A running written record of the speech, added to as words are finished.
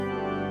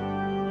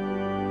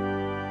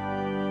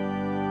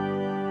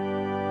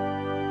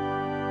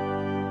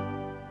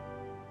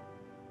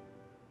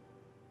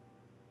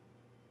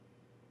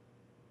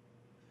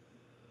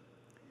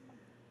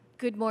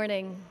Good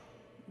morning.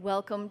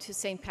 Welcome to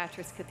St.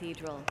 Patrick's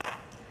Cathedral.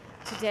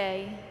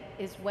 Today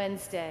is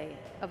Wednesday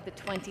of the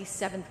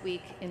 27th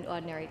week in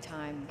Ordinary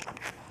Time.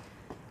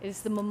 It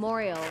is the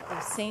memorial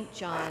of St.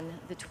 John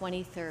the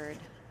 23rd,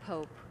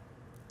 Pope.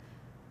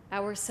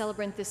 Our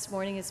celebrant this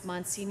morning is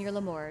Monsignor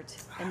Lamorte,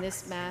 and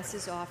this Mass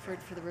is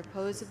offered for the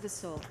repose of the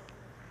soul.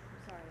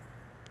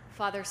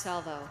 Father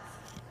Salvo.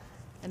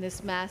 And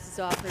this Mass is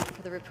offered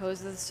for the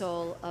repose of the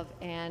soul of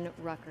Anne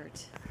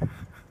Ruckert.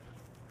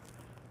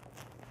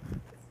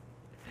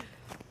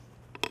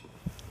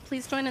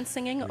 Please join in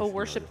singing O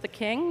Worship the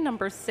King,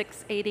 number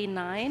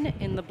 689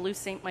 in the Blue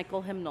St.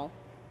 Michael hymnal.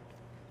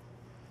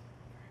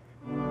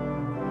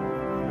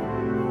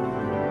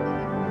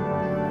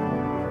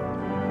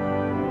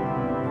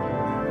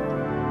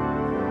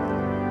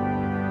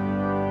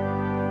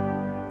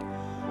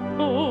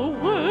 O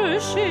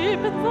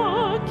worship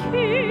the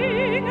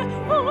King,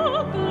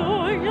 O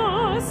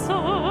glorious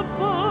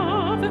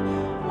above,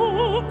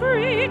 O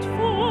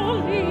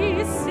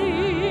gratefully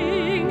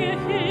sing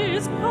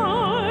his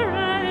power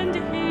and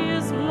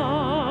his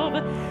love,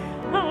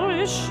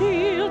 our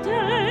shield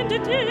and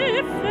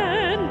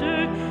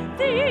defender,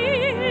 the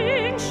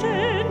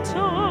ancient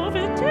of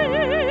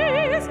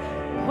days,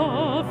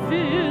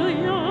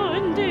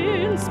 pavilioned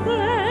in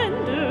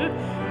splendor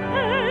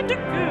and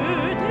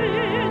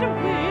girded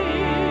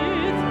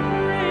with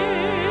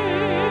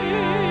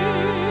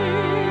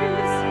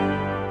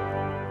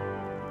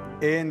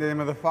praise. In the name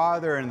of the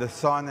Father, and the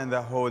Son, and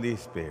the Holy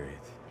Spirit.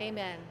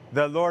 Amen.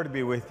 The Lord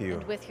be with you.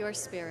 And with your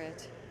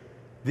spirit.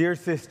 Dear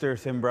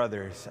sisters and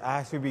brothers,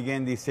 as we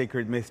begin these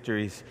sacred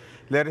mysteries,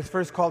 let us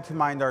first call to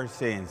mind our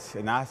sins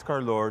and ask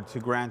our Lord to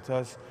grant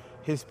us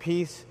his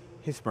peace,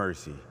 his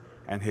mercy,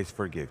 and his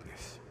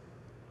forgiveness.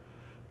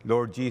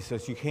 Lord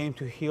Jesus, you came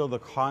to heal the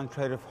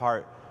contrite of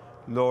heart.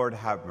 Lord,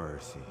 have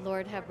mercy.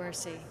 Lord, have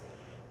mercy.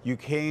 You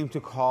came to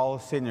call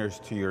sinners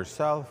to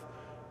yourself.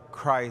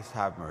 Christ,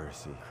 have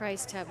mercy.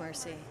 Christ, have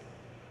mercy.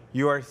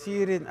 You are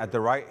seated at the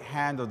right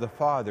hand of the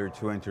Father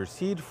to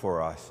intercede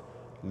for us.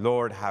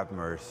 Lord, have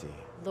mercy.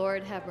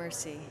 Lord, have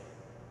mercy.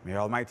 May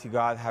Almighty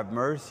God have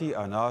mercy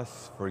on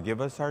us,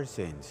 forgive us our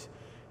sins,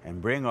 and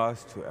bring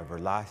us to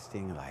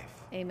everlasting life.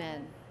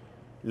 Amen.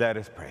 Let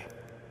us pray.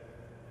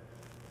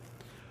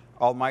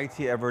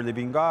 Almighty,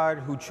 ever-living God,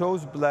 who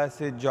chose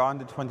Blessed John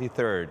the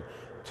 23rd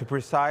to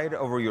preside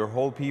over your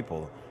whole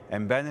people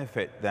and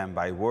benefit them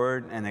by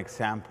word and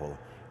example,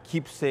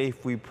 keep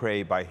safe, we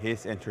pray, by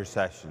his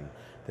intercession,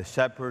 the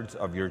shepherds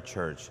of your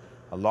church,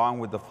 along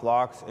with the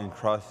flocks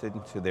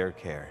entrusted to their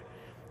care,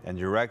 and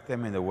direct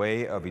them in the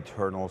way of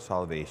eternal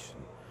salvation.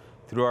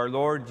 Through our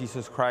Lord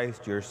Jesus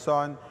Christ, your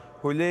Son,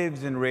 who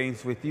lives and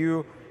reigns with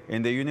you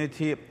in the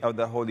unity of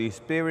the Holy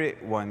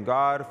Spirit, one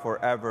God,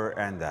 forever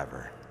and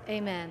ever.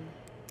 Amen.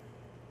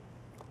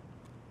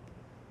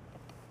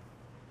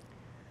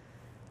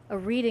 A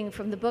reading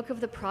from the book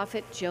of the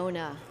prophet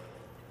Jonah.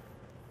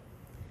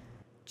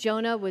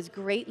 Jonah was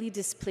greatly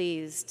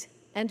displeased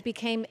and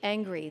became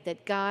angry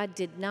that God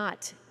did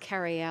not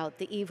carry out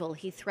the evil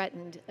he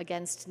threatened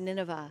against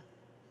Nineveh.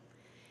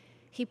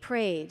 He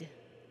prayed,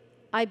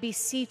 I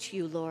beseech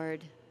you,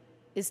 Lord,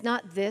 is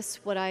not this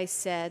what I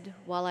said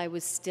while I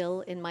was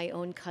still in my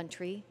own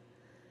country?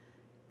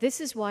 This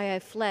is why I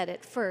fled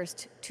at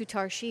first to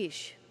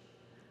Tarshish.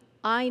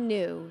 I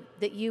knew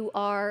that you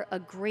are a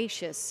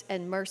gracious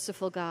and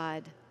merciful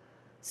God,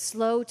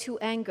 slow to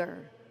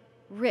anger,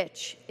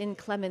 rich in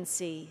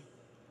clemency,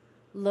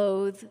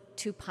 loath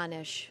to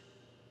punish.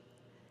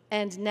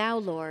 And now,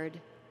 Lord,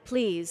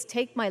 please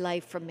take my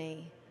life from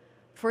me,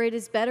 for it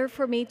is better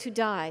for me to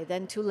die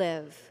than to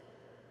live.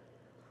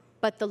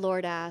 But the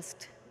Lord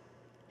asked,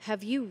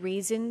 have you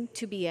reason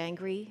to be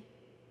angry?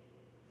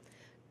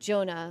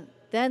 Jonah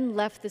then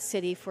left the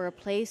city for a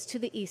place to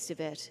the east of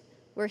it,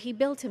 where he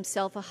built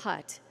himself a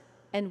hut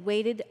and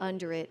waited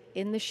under it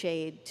in the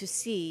shade to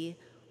see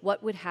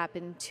what would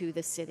happen to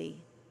the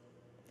city.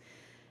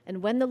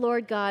 And when the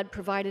Lord God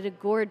provided a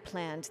gourd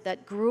plant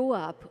that grew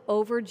up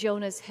over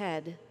Jonah's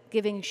head,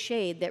 giving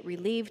shade that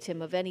relieved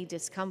him of any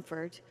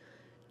discomfort,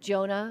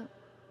 Jonah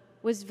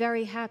was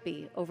very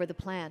happy over the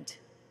plant.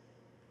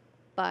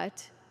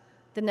 But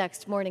the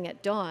next morning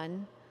at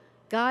dawn,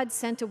 God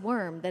sent a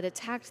worm that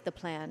attacked the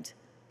plant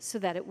so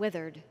that it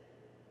withered.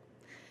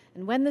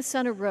 And when the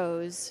sun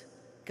arose,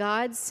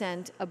 God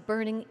sent a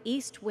burning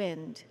east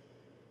wind,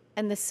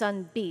 and the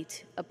sun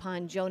beat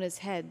upon Jonah's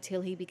head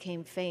till he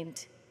became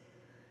faint.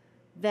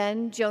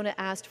 Then Jonah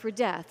asked for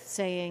death,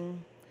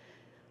 saying,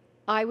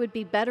 I would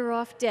be better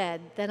off dead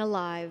than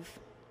alive.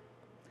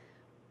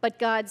 But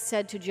God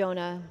said to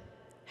Jonah,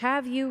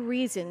 have you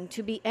reason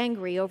to be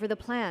angry over the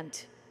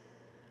plant?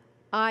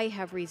 I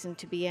have reason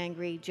to be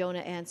angry, Jonah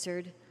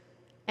answered,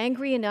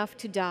 angry enough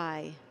to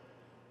die.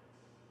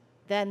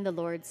 Then the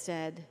Lord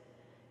said,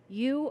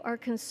 you are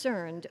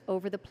concerned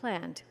over the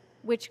plant,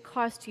 which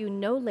cost you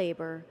no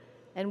labor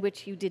and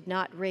which you did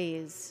not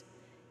raise.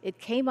 It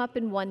came up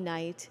in one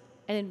night,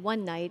 and in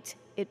one night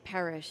it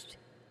perished.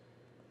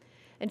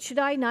 And should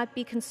I not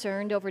be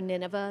concerned over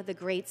Nineveh, the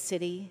great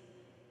city,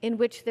 in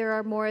which there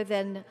are more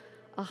than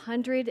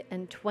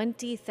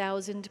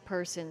 120,000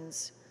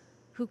 persons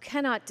who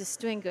cannot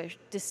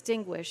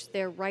distinguish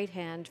their right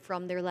hand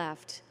from their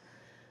left,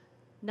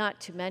 not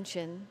to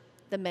mention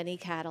the many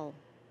cattle.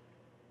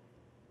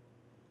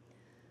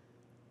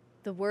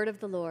 The word of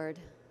the Lord.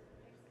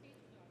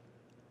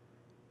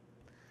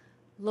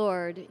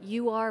 Lord,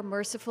 you are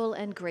merciful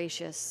and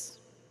gracious.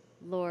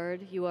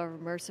 Lord, you are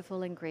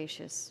merciful and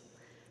gracious.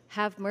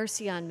 Have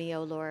mercy on me,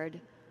 O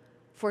Lord,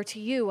 for to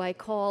you I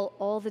call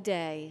all the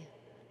day.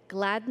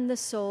 Gladden the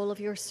soul of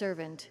your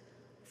servant,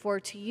 for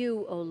to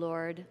you, O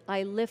Lord,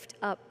 I lift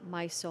up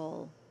my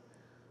soul.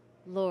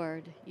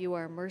 Lord, you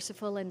are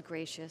merciful and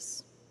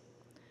gracious.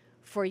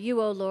 For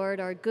you, O Lord,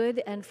 are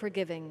good and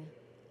forgiving,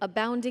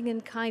 abounding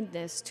in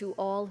kindness to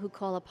all who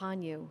call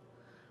upon you.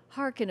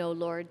 Hearken, O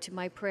Lord, to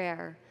my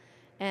prayer,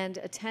 and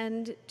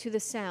attend to the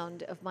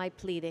sound of my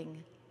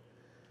pleading.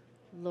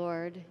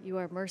 Lord, you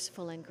are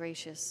merciful and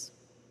gracious.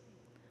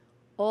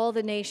 All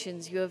the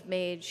nations you have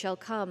made shall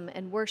come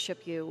and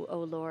worship you, O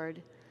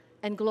Lord,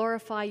 and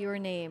glorify your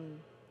name.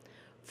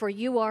 For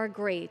you are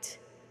great,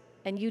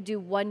 and you do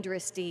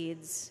wondrous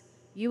deeds.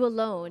 You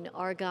alone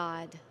are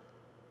God.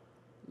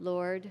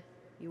 Lord,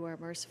 you are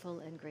merciful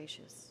and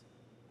gracious.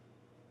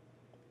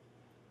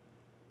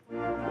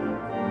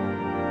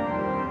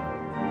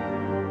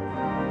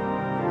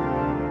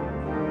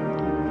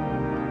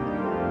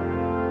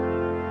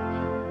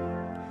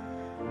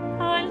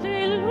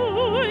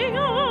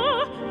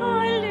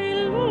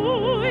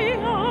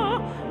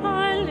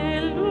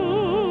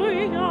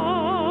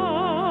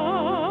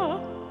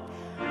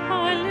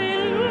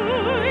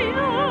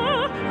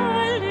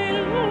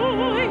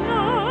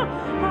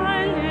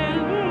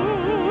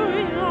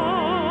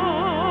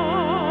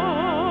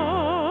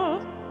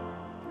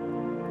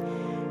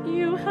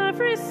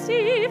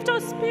 Received a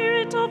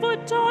spirit of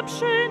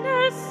adoption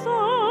as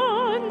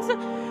sons,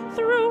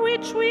 through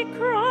which we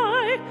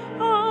cry,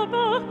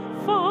 Abba,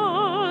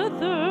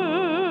 Father.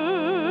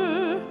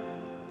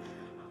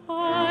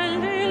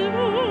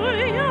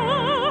 Alleluia,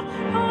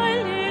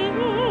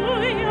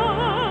 alleluia,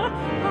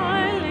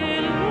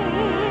 alleluia.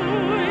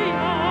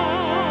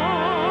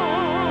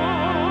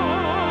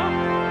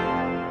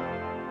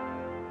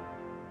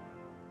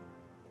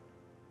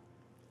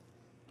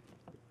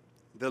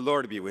 The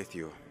Lord be with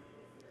you.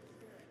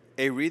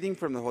 A reading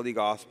from the Holy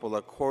Gospel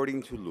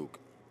according to Luke.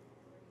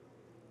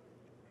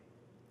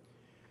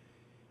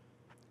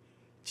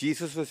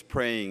 Jesus was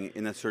praying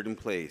in a certain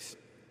place,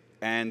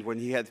 and when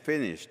he had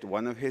finished,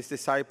 one of his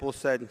disciples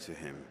said to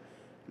him,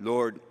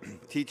 Lord,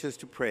 teach us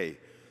to pray,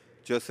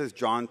 just as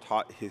John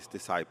taught his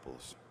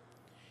disciples.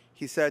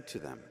 He said to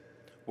them,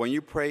 when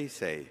you pray,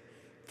 say,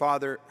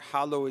 Father,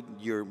 hallowed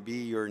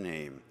be your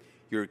name,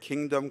 your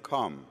kingdom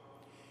come.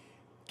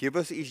 Give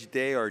us each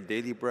day our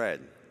daily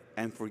bread,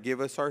 and forgive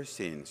us our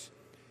sins,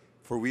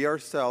 for we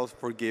ourselves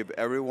forgive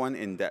everyone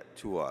in debt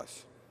to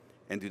us,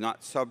 and do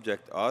not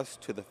subject us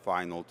to the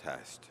final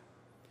test.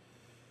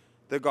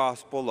 The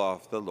Gospel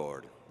of the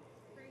Lord.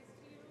 Praise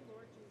to you,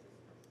 Lord Jesus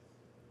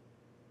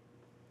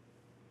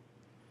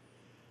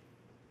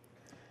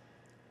Christ.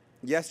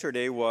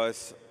 Yesterday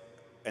was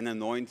an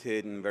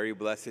anointed and very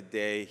blessed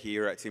day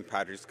here at St.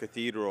 Patrick's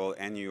Cathedral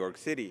in New York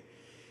City.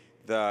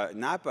 The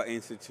Napa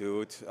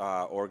Institute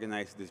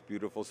organized this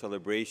beautiful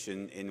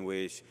celebration in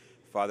which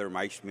Father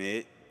Mike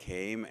Schmidt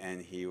came, and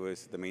he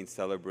was the main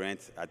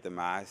celebrant at the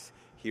Mass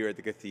here at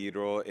the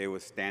Cathedral. It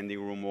was standing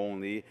room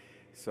only,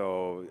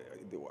 so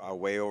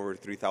way over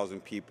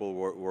 3,000 people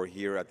were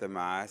here at the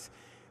Mass.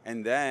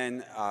 And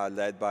then,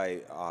 led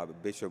by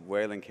Bishop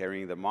Whalen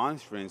carrying the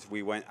monstrance,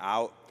 we went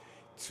out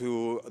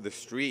to the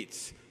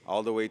streets,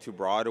 all the way to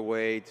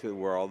Broadway, to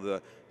where all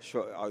the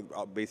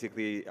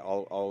basically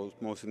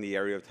almost in the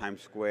area of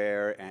Times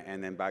Square,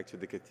 and then back to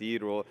the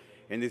cathedral.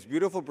 In this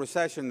beautiful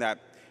procession that,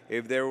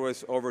 if there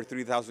was over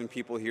 3,000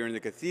 people here in the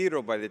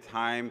cathedral, by the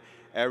time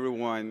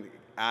everyone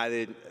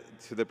added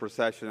to the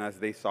procession as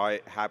they saw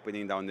it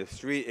happening down the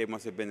street, it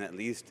must have been at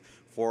least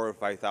 4,000 or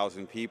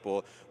 5,000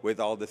 people with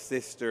all the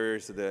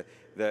sisters.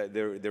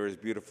 There was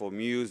beautiful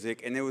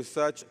music, and it was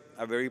such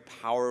a very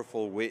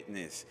powerful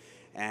witness.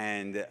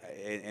 And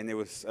it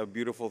was a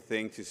beautiful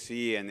thing to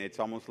see, and it's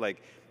almost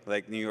like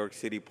New York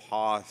City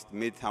paused,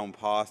 Midtown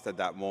paused at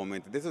that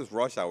moment. This is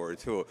rush hour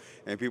too,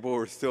 and people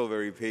were still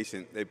very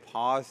patient. They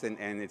paused,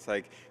 and it's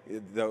like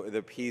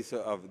the peace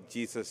of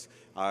Jesus,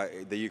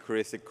 the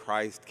Eucharistic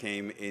Christ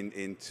came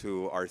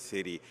into our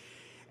city.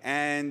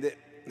 And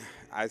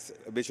as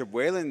Bishop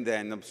Whalen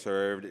then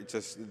observed,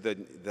 just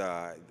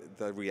the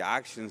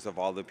reactions of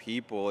all the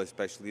people,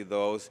 especially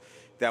those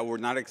that were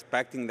not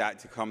expecting that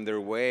to come their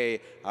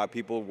way,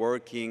 people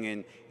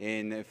working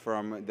in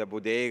from the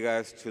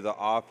bodegas to the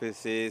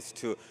offices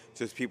to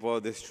just people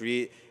on the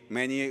street.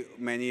 Many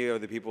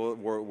of the people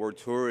were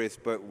tourists,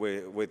 but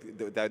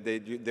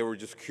they were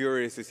just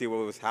curious to see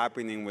what was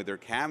happening with their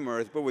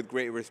cameras, but with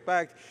great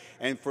respect.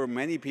 And for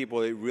many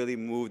people, it really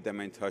moved them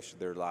and touched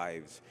their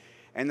lives.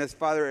 And as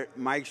Father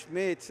Mike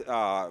Schmidt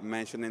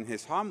mentioned in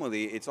his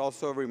homily, it's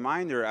also a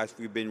reminder, as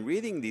we've been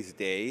reading these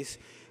days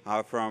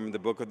from the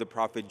book of the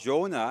prophet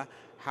Jonah,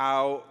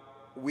 how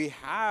we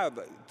have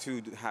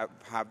to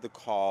have the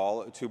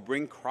call to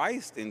bring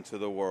Christ into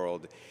the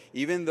world,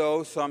 even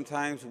though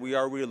sometimes we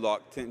are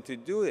reluctant to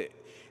do it.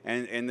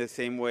 And in the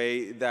same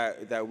way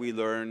that we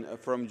learn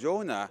from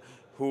Jonah,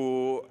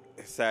 who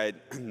said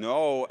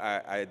no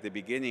at the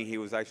beginning. He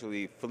was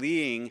actually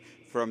fleeing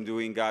from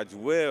doing God's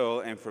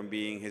will and from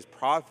being his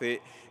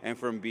prophet and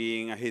from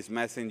being his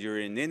messenger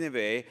in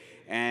Nineveh.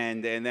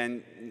 And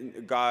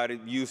then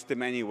God used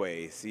him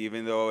anyways,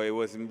 even though it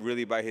wasn't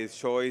really by his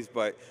choice,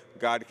 but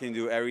God can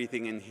do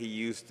everything, and he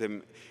used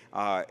him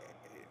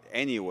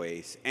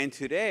anyways. And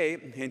today,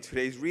 in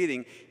today's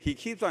reading, he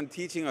keeps on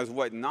teaching us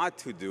what not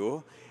to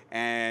do.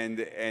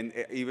 And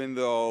even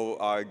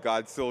though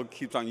God still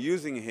keeps on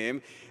using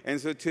him. And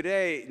so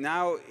today,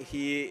 now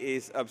he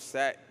is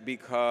upset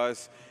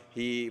because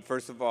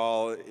first of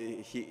all,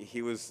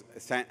 he was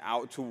sent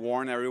out to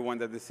warn everyone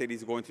that the city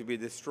is going to be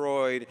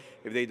destroyed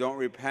if they don't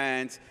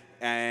repent.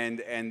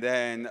 And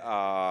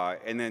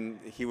then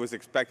he was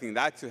expecting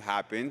that to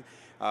happen.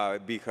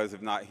 Because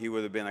if not, he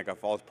would have been like a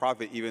false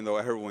prophet, even though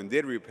everyone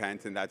did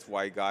repent, and that's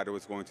why God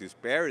was going to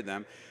spare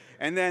them.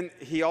 And then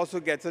he also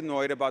gets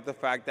annoyed about the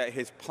fact that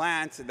his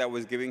plant that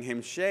was giving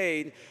him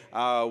shade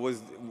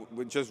was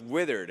just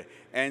withered.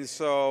 And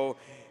so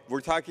we're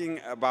talking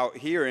about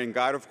here, and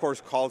God, of course,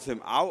 calls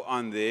him out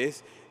on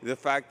this, the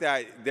fact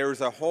that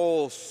there's a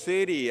whole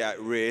city at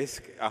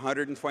risk,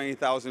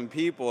 120,000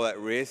 people at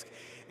risk.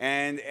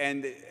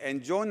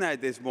 And Jonah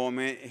at this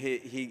moment,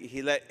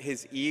 he let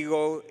his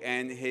ego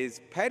and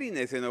his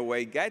pettiness in a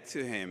way get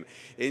to him,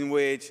 in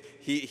which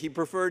he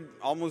preferred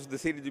almost the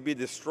city to be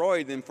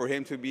destroyed than for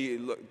him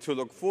to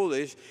look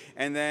foolish.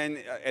 And then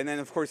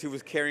of course he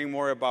was caring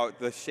more about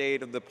the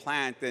shade of the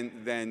plant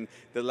than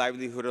the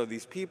livelihood of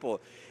these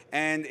people.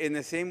 And in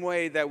the same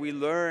way that we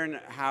learn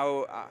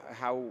how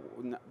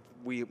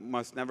we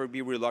must never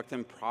be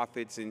reluctant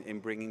prophets in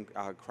bringing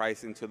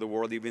Christ into the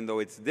world, even though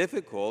it's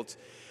difficult.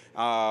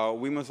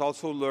 We must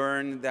also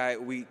learn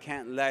that we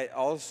can't let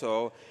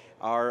also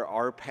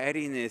our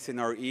pettiness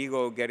and our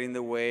ego get in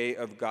the way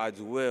of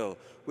God's will,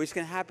 which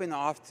can happen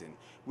often.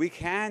 We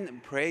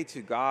can pray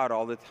to God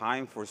all the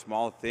time for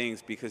small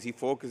things because he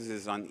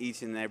focuses on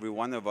each and every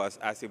one of us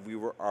as if we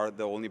are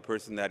the only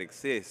person that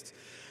exists.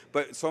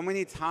 But so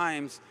many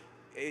times,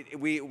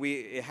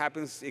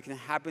 it can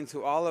happen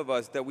to all of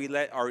us that we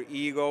let our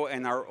ego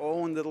and our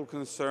own little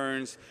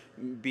concerns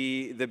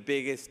be the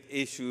biggest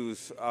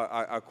issues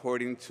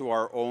according to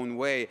our own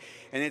way.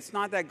 And it's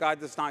not that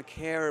God does not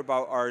care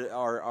about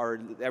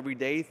our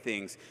everyday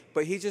things,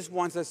 but he just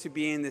wants us to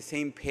be in the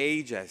same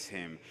page as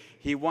him.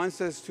 He wants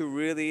us to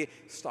really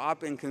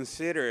stop and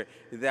consider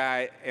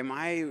that, am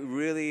I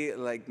really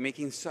like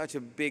making such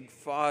a big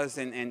fuss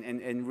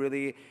and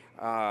really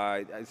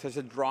such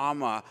a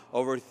drama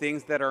over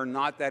things that are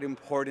not that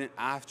important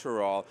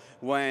after all,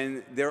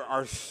 when there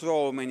are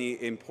so many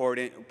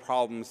important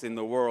problems in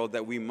the world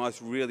that we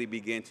must really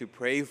begin to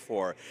pray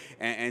for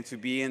and to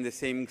be in the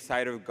same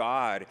side of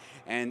God.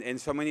 And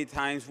so many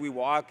times we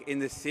walk in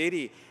the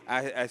city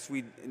as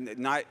we,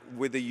 not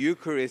with the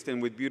Eucharist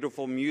and with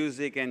beautiful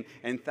music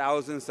and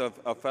thousands of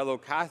fellow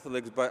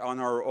Catholics, but on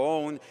our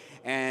own.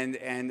 And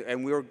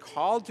we're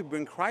called to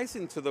bring Christ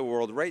into the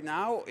world. Right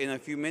now, in a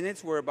few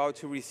minutes, we're about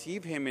to receive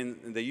him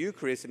in the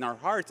Eucharist in our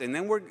hearts. And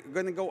then we're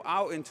going to go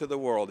out into the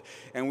world.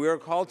 And we are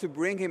called to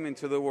bring him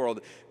into the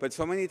world. But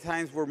so many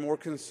times we're more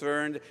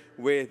concerned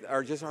with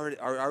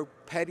our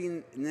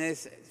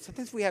pettiness.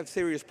 Sometimes we have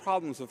serious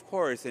problems, of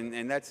course,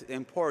 and that's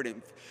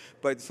important.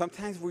 But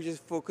sometimes we're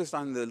just focused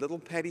on the little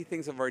petty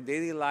things of our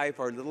daily life,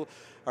 our little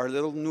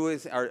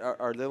news,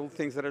 our little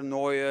things that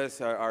annoy us,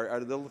 our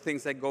little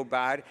things that go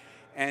bad.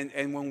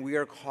 And when we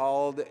are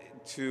called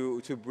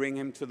to bring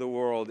him to the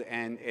world,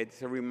 and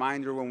it's a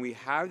reminder when we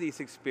have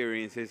these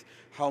experiences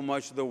how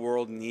much the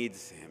world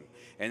needs him,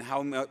 and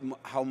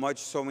how much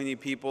so many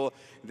people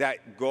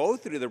that go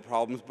through the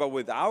problems but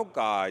without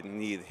God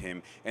need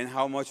him, and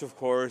how much, of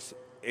course,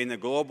 in a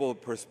global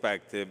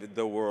perspective,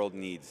 the world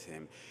needs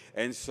him.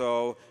 And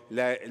so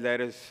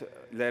let us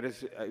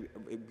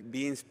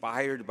be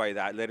inspired by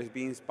that. Let us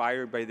be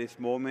inspired by this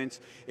moment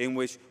in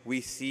which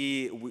we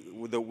see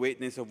the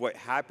witness of what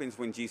happens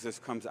when Jesus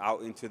comes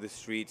out into the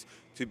streets,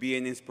 to be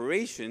an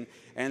inspiration.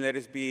 And let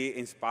us be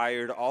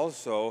inspired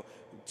also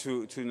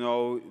to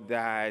know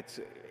that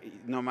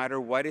no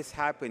matter what is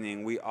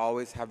happening, we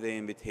always have the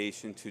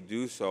invitation to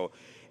do so.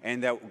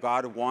 And that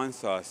God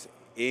wants us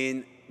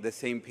in the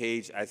same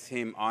page as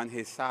him, on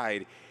his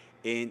side,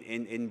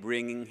 in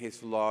bringing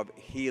his love,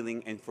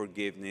 healing, and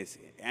forgiveness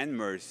and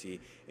mercy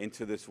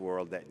into this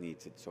world that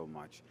needs it so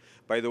much.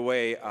 By the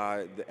way,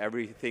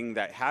 everything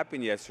that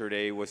happened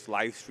yesterday was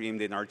live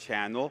streamed in our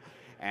channel,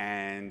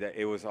 and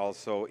it was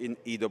also in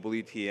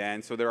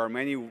EWTN. So there are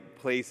many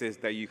places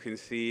that you can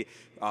see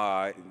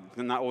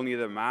not only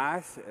the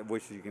Mass,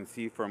 which you can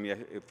see from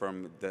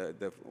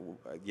the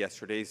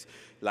yesterday's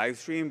live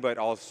stream, but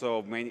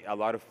also a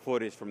lot of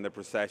footage from the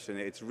procession.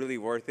 It's really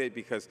worth it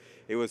because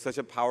it was such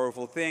a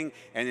powerful thing,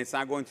 and it's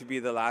not going to be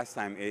the last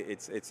time.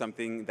 It's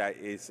something that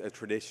is a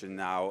tradition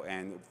now,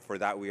 and for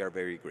that we are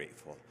very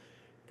grateful.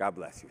 God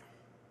bless you.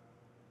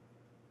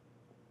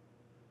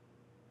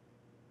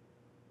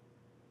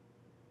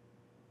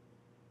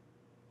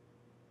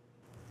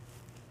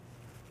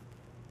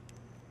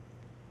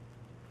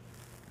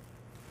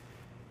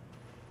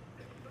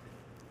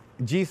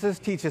 Jesus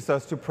teaches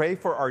us to pray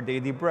for our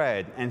daily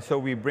bread, and so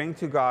we bring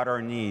to God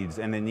our needs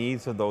and the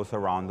needs of those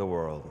around the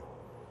world.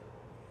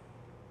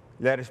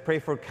 Let us pray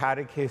for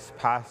catechists,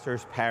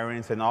 pastors,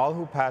 parents, and all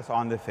who pass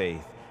on the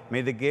faith.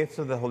 May the gifts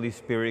of the Holy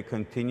Spirit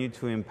continue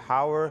to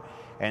empower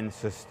and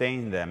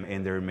sustain them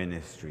in their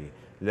ministry.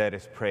 Let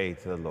us pray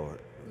to the Lord.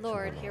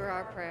 Lord, hear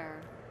our prayer.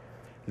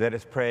 Let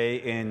us pray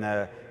in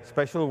a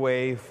special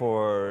way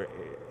for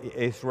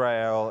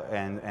Israel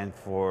and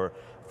for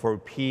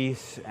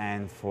peace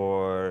and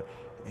for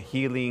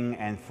healing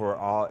and for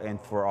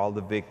all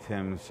the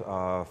victims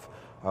of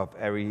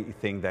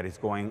everything that is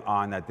going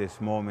on at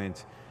this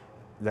moment.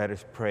 Let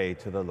us pray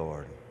to the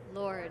Lord.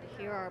 Lord,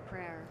 hear our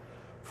prayer.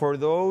 For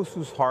those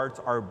whose hearts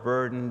are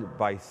burdened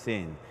by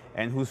sin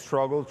and who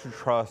struggle to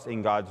trust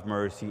in God's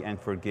mercy and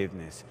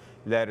forgiveness,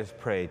 let us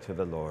pray to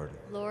the Lord.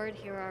 Lord,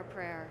 hear our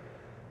prayer.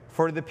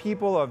 For the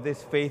people of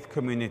this faith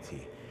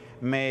community,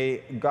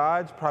 may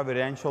God's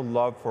providential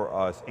love for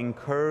us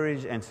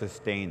encourage and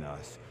sustain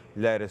us.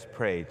 Let us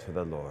pray to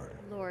the Lord.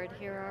 Lord,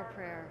 hear our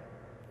prayer.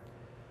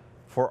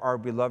 For our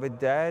beloved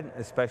dead,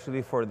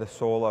 especially for the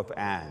soul of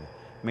Anne,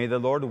 may the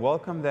Lord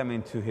welcome them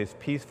into his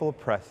peaceful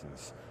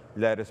presence.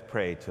 Let us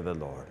pray to the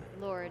Lord.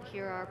 Lord,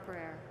 hear our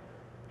prayer.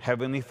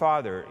 Heavenly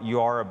Father, you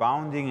are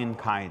abounding in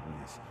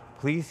kindness.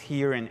 Please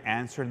hear and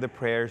answer the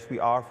prayers we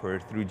offer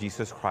through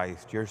Jesus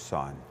Christ, your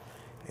Son.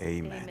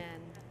 Amen. Amen.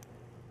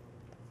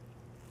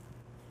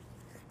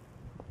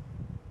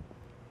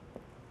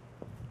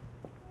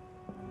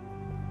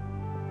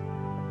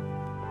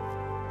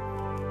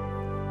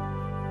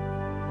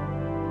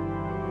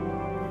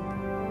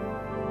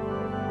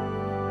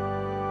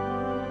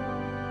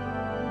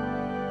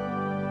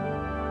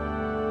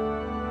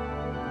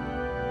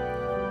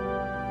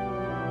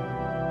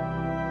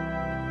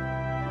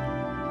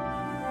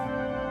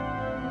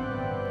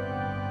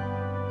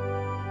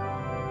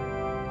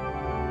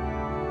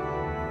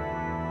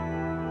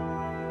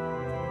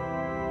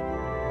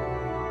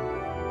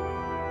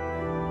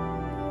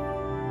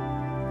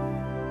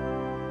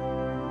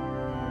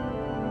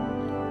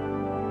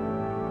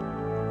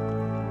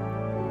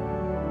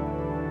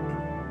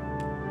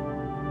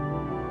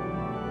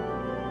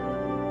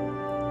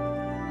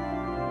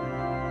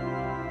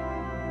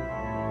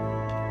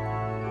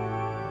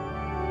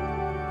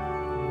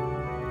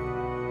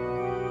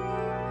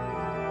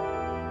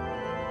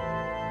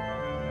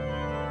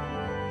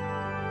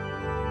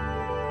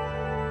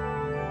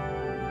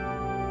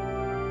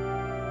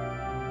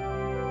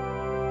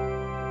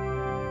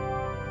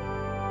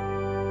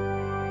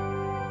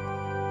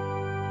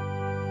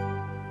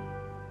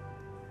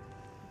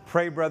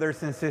 Pray,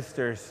 brothers and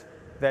sisters,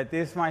 that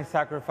this my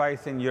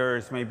sacrifice and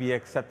yours may be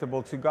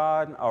acceptable to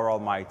God, our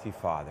Almighty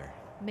Father.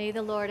 May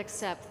the Lord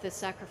accept this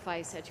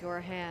sacrifice at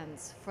your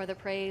hands for the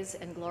praise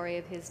and glory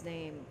of his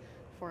name,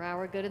 for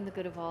our good and the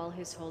good of all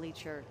his holy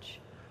church.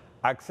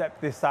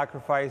 Accept this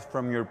sacrifice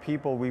from your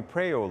people, we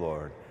pray, O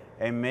Lord,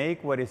 and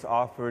make what is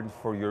offered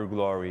for your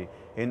glory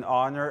in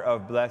honor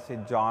of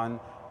Blessed John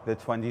the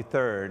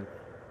 23rd,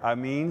 a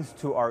means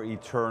to our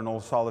eternal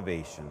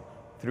salvation.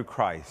 Through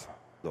Christ,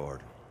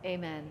 Lord.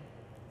 Amen.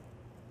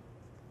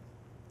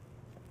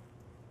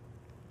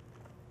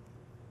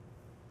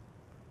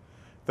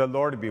 The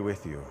Lord be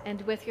with you.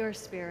 And with your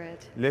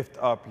spirit. Lift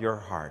up your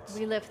hearts.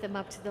 We lift them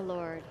up to the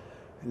Lord.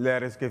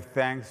 Let us give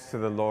thanks to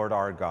the Lord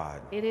our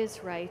God. It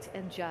is right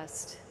and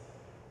just.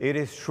 It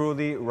is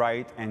truly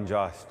right and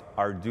just,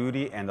 our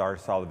duty and our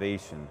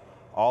salvation,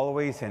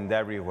 always and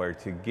everywhere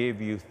to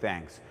give you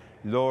thanks,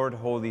 Lord,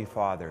 Holy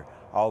Father,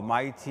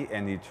 Almighty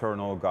and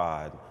eternal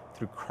God,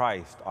 through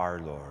Christ our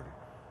Lord.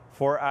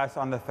 For as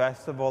on the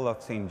festival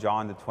of St.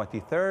 John the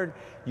 23rd,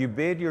 you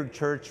bid your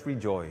church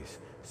rejoice,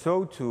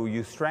 so too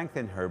you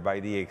strengthen her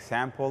by the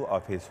example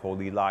of his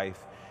holy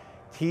life,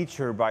 teach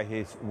her by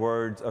his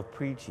words of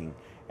preaching,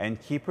 and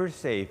keep her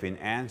safe in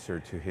answer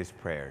to his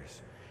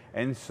prayers.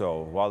 And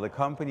so, while the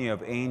company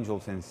of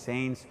angels and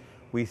saints,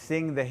 we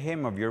sing the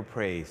hymn of your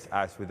praise,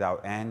 as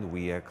without end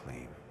we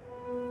acclaim.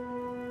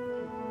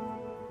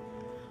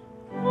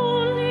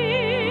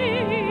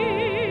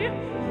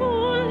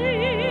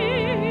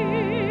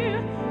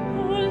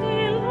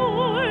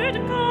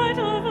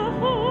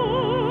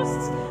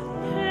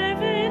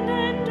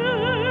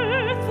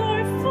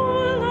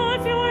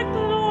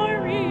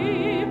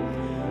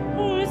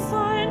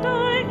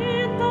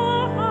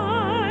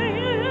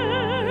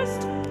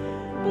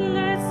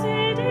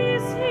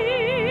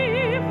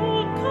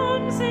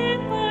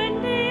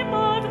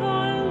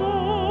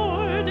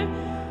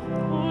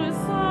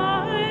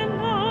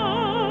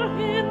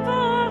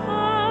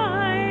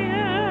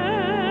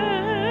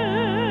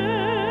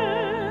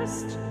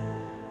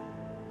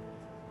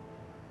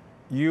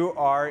 You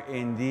are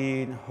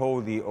indeed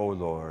holy, O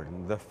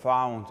Lord, the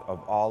fount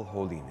of all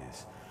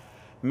holiness.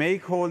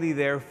 Make holy,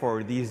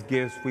 therefore, these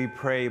gifts, we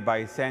pray,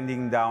 by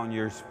sending down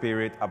your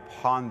Spirit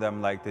upon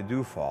them like the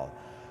dewfall,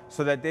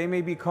 so that they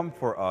may become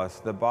for us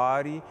the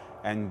body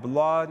and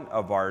blood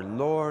of our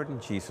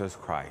Lord Jesus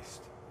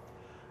Christ.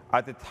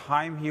 At the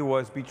time he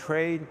was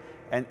betrayed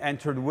and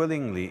entered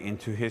willingly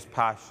into his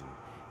passion,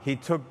 he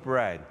took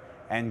bread,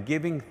 and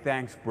giving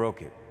thanks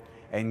broke it,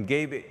 and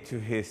gave it to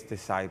his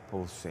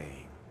disciples,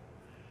 saying,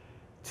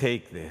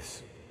 "Take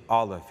this,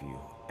 all of you,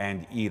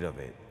 and eat of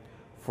it,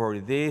 for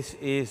this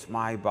is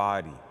my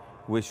body,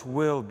 which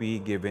will be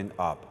given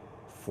up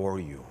for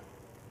you."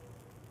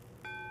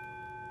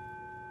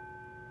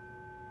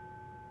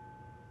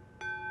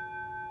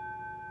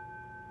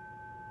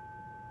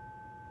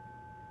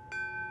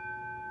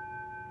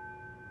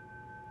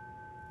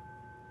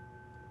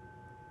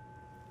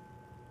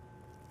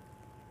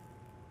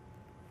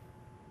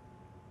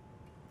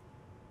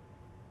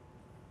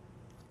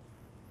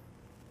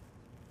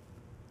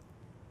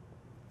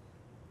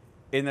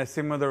 In a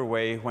similar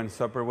way, when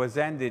supper was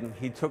ended,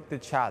 he took the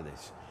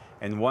chalice,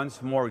 and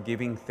once more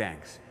giving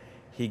thanks,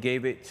 he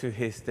gave it to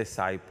his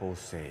disciples,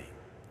 saying,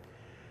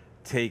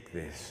 "Take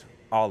this,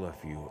 all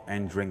of you,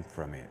 and drink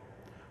from it.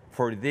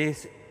 For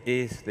this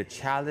is the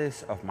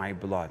chalice of my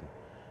blood,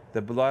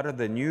 the blood of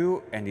the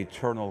new and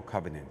eternal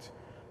covenant,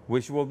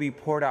 which will be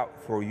poured out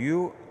for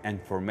you and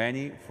for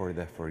many for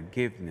the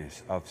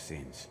forgiveness of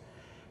sins.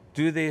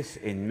 Do this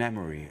in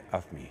memory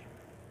of me."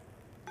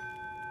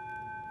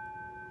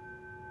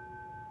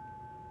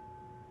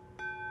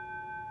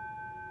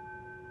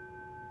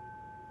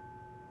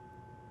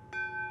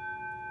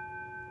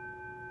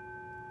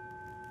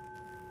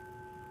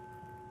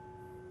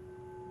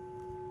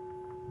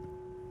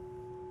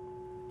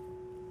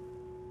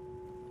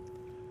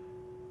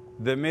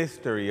 The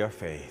mystery of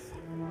faith.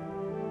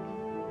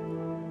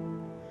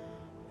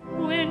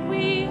 When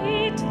we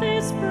eat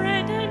this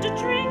bread and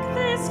drink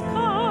this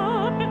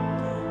cup,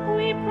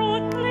 we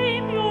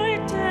proclaim your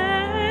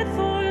death,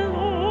 O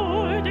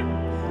Lord,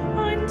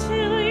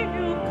 until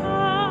you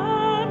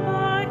come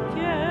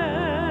again.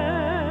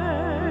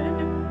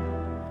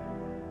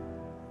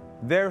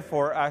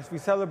 Therefore, as we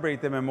celebrate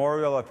the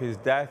memorial of his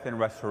death and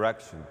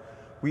resurrection,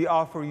 we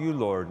offer you,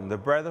 Lord, the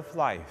bread of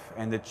life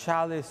and the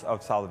chalice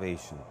of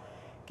salvation,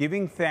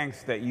 giving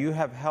thanks that you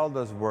have held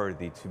us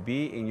worthy to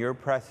be in your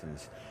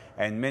presence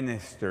and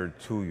minister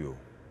to you.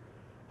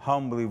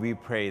 Humbly we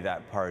pray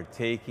that,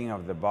 partaking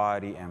of the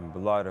body and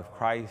blood of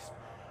Christ,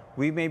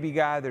 we may be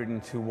gathered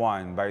into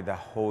one by the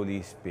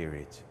Holy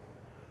Spirit.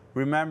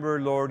 Remember,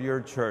 Lord,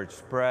 your church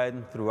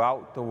spread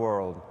throughout the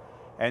world,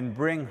 and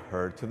bring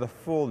her to the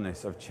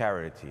fullness of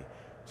charity,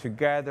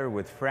 together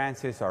with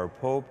Francis, our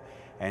Pope,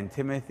 and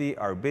Timothy,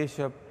 our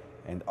Bishop,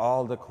 and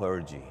all the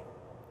clergy.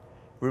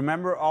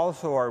 Remember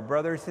also our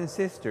brothers and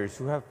sisters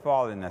who have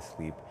fallen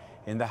asleep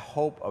in the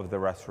hope of the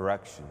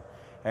resurrection,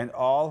 and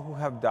all who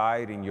have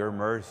died in your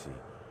mercy.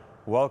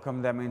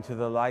 Welcome them into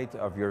the light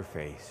of your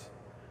face.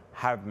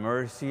 Have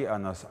mercy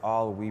on us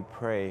all, we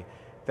pray,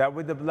 that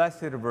with the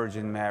Blessed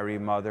Virgin Mary,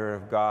 Mother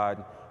of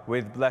God,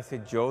 with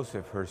blessed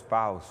Joseph, her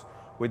spouse,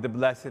 with the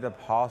blessed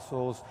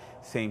apostles,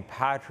 St.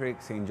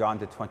 Patrick, St. John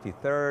the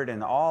 23rd,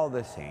 and all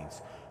the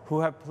saints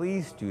who have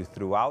pleased you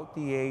throughout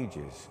the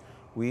ages,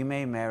 we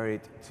may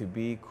merit to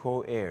be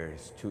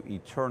co-heirs to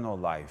eternal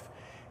life,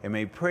 and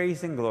may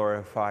praise and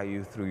glorify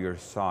you through your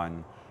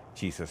Son,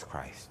 Jesus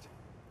Christ.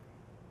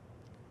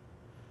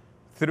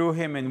 Through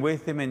him, and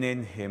with him, and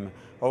in him,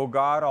 O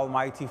God,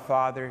 Almighty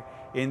Father,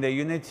 in the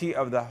unity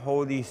of the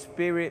Holy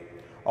Spirit,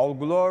 all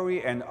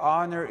glory and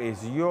honor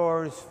is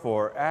yours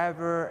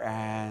forever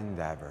and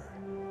ever.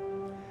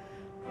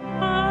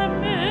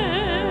 Amen.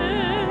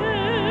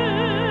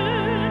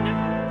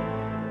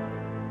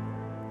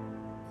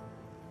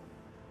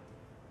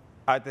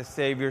 At the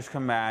Savior's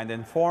command,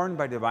 informed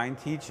by divine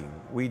teaching,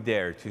 we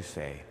dare to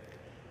say,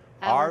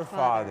 Our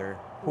Father,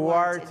 who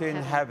art in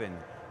heaven,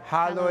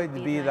 hallowed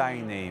be thy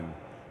name.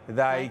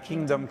 Thy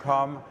kingdom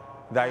come,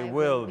 thy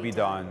will be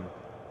done,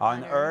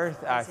 on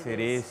earth as it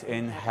is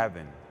in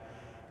heaven.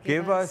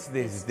 Give us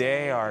this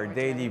day our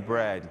daily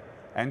bread,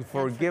 and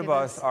forgive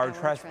us our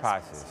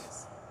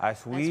trespasses,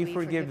 as we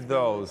forgive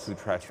those who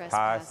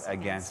trespass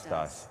against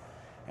us.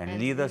 And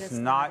lead us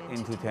not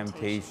into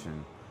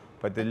temptation,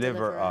 but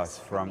deliver us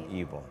from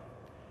evil.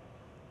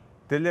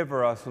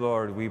 Deliver us,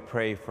 Lord, we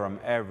pray, from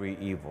every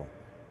evil.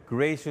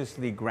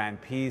 Graciously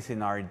grant peace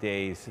in our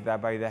days,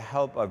 that by the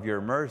help of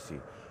your mercy,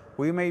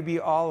 we may be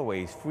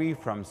always free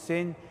from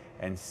sin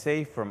and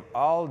safe from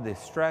all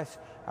distress,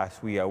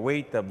 as we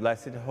await the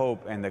blessed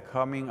hope and the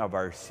coming of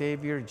our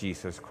Savior,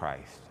 Jesus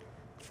Christ.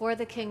 For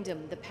the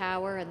kingdom, the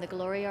power, and the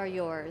glory are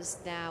yours,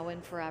 now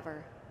and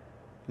forever.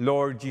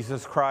 Lord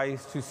Jesus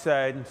Christ, who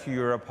said to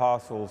your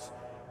apostles,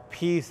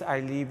 Peace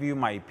I leave you,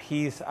 my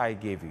peace I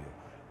give you.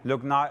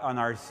 Look not on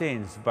our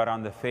sins, but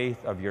on the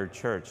faith of your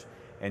church,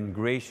 and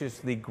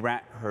graciously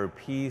grant her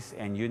peace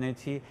and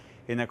unity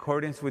in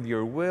accordance with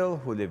your will,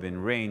 who live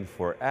and reign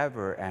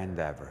forever and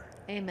ever.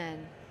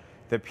 Amen.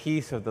 The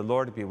peace of the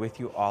Lord be with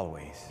you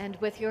always. And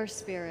with your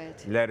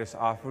spirit. Let us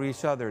offer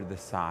each other the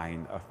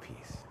sign of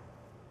peace.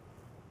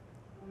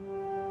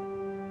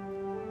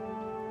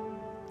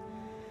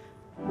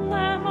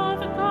 Lamb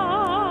of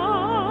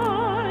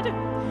God,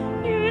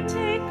 you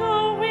take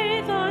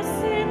away the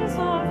sins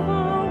of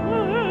the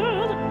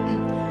world.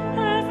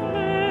 Have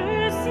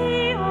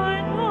mercy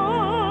on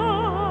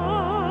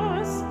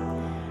us.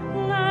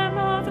 Lamb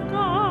of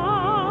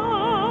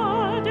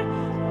God,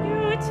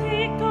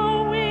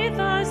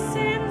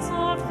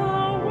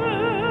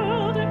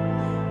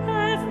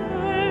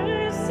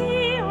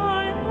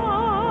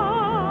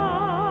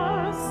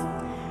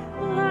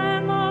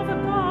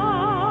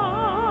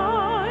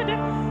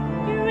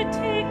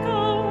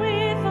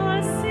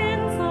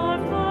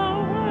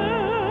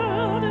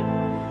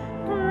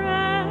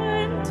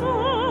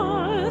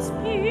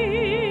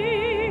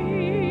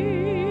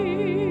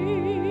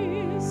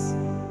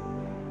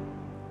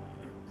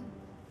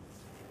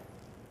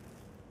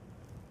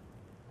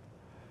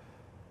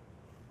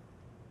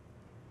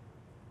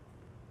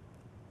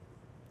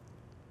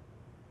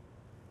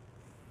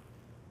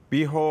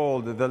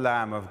 Behold the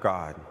Lamb of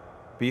God.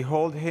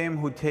 Behold him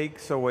who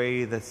takes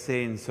away the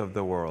sins of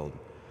the world.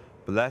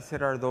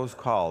 Blessed are those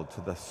called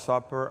to the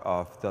supper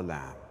of the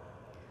Lamb.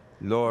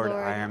 Lord,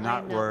 I am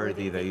not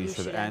worthy that you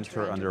should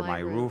enter under my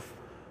roof,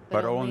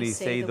 but only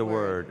say the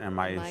word, and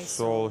my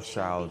soul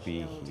shall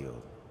be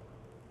healed.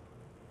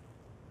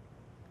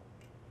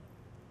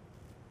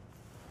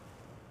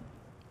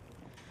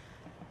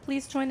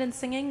 Please join in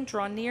singing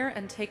Draw Near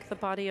and Take the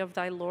Body of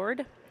Thy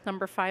Lord,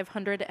 number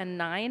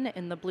 509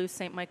 in the Blue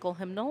St. Michael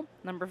hymnal,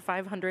 number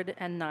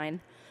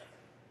 509.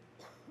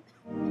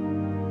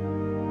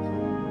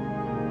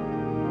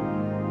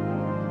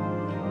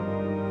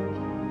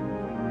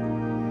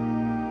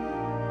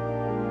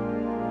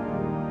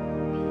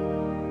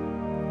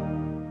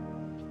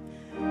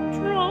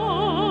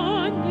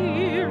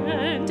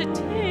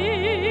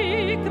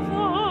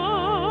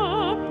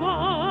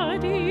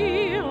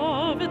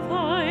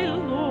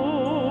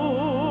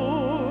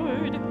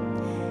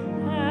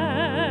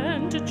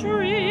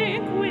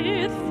 Drink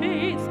with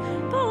faith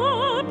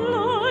the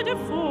blood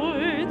for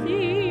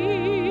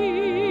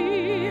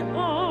thee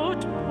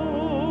outpoured,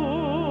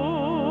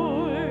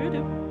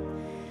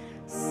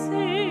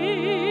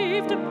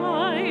 saved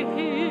by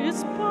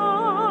his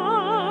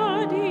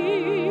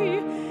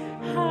body,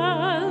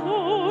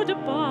 hallowed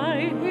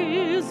by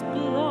his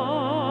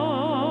blood,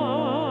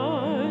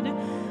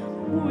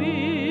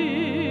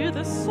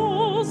 with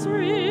souls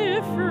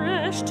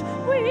refreshed,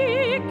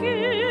 we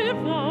give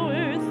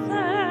our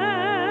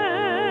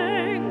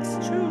thanks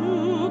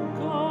to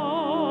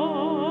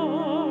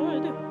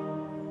God.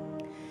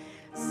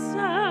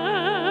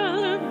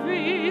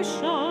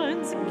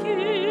 Salvation's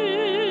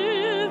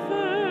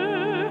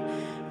giver,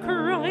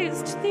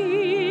 Christ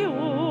the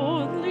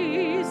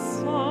only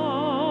Son,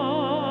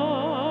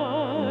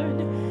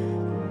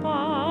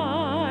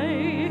 by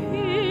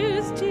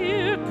his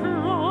dear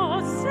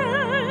cross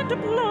and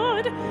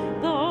blood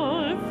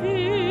the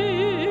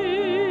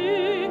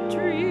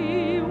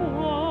victory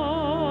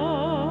won.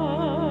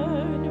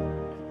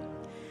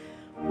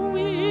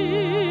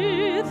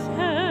 With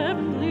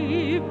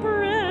heavenly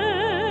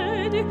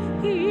bread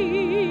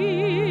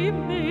he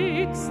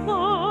makes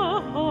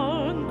the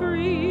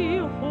hungry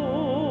whole,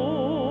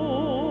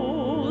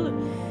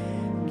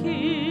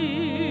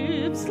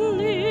 gives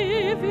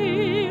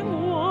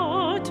living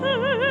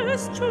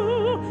waters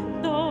to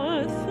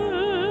the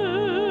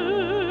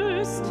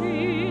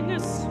thirsting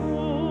soul.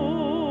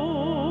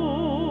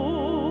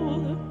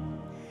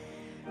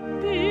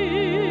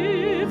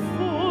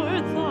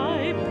 Before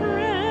thy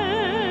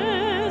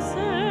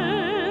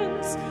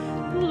presence,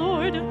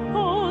 Lord,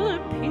 all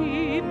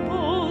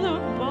people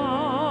bow.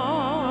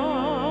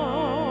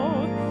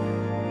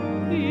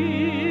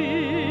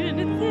 In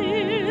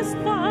this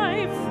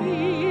thy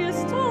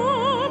feast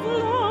of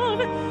love,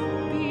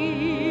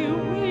 be with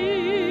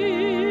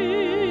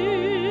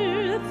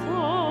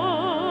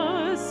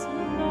us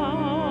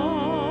now.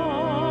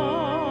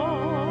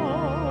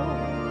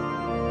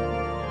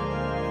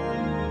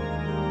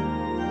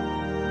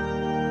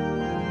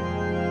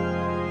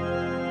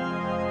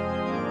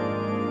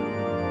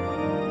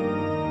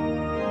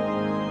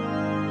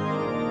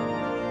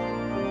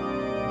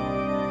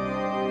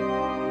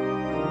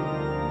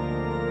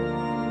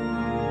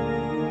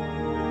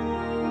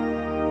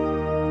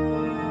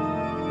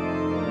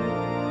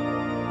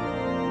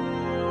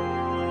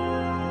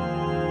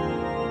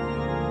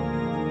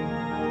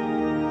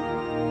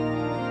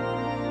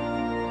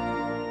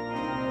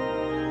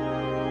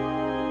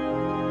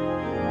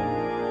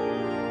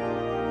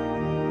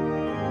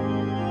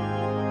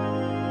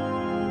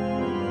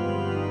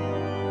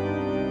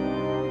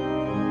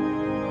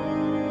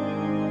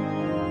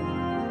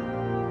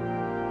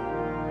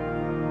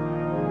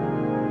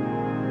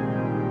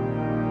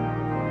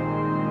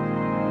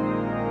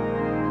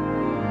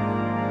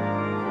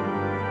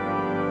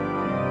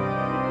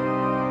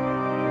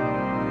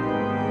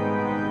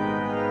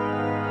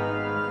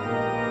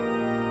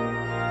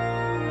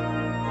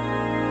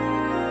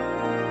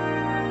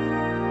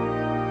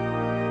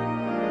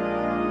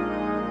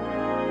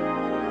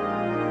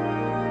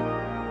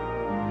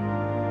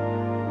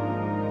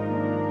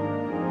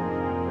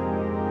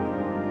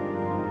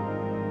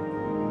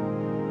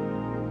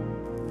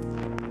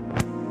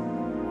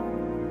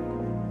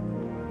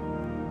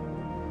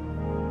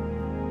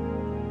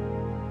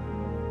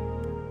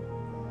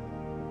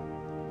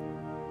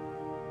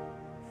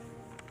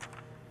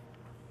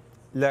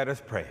 Let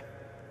us pray.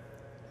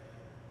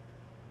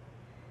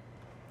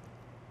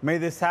 May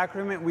the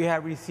sacrament we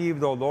have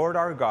received, O Lord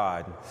our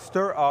God,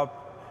 stir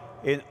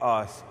up in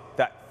us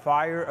that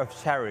fire of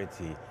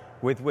charity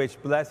with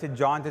which Blessed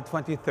John the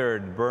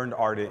 23rd burned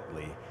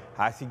ardently,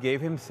 as he gave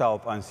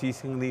himself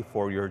unceasingly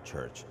for your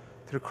church.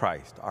 Through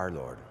Christ our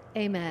Lord.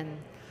 Amen.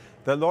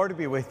 The Lord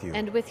be with you.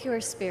 And with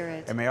your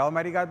spirit. And may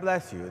Almighty God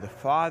bless you, the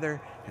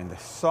Father, and the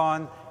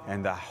Son,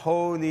 and the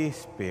Holy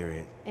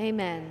Spirit.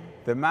 Amen.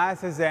 The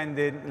Mass is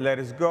ended. Let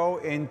us go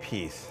in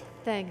peace.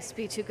 Thanks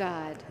be to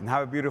God. And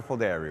have a beautiful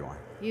day, everyone.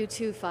 You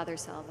too, Father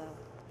Salvo.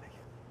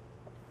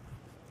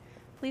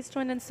 Please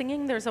join in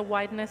singing There's a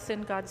Wideness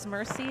in God's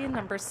Mercy,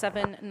 number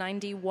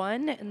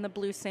 791 in the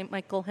Blue St.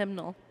 Michael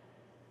hymnal.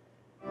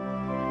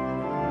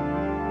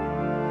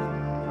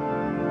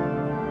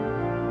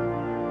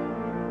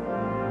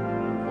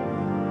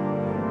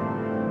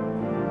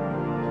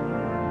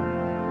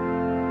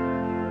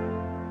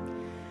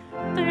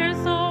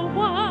 There's a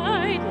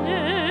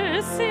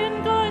wideness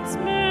in God's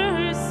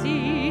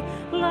mercy,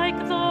 like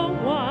the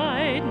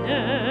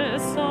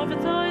wideness of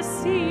the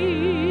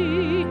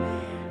sea.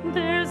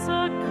 There's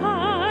a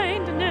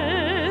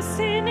kindness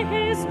in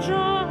his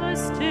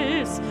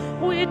justice,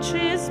 which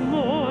is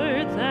more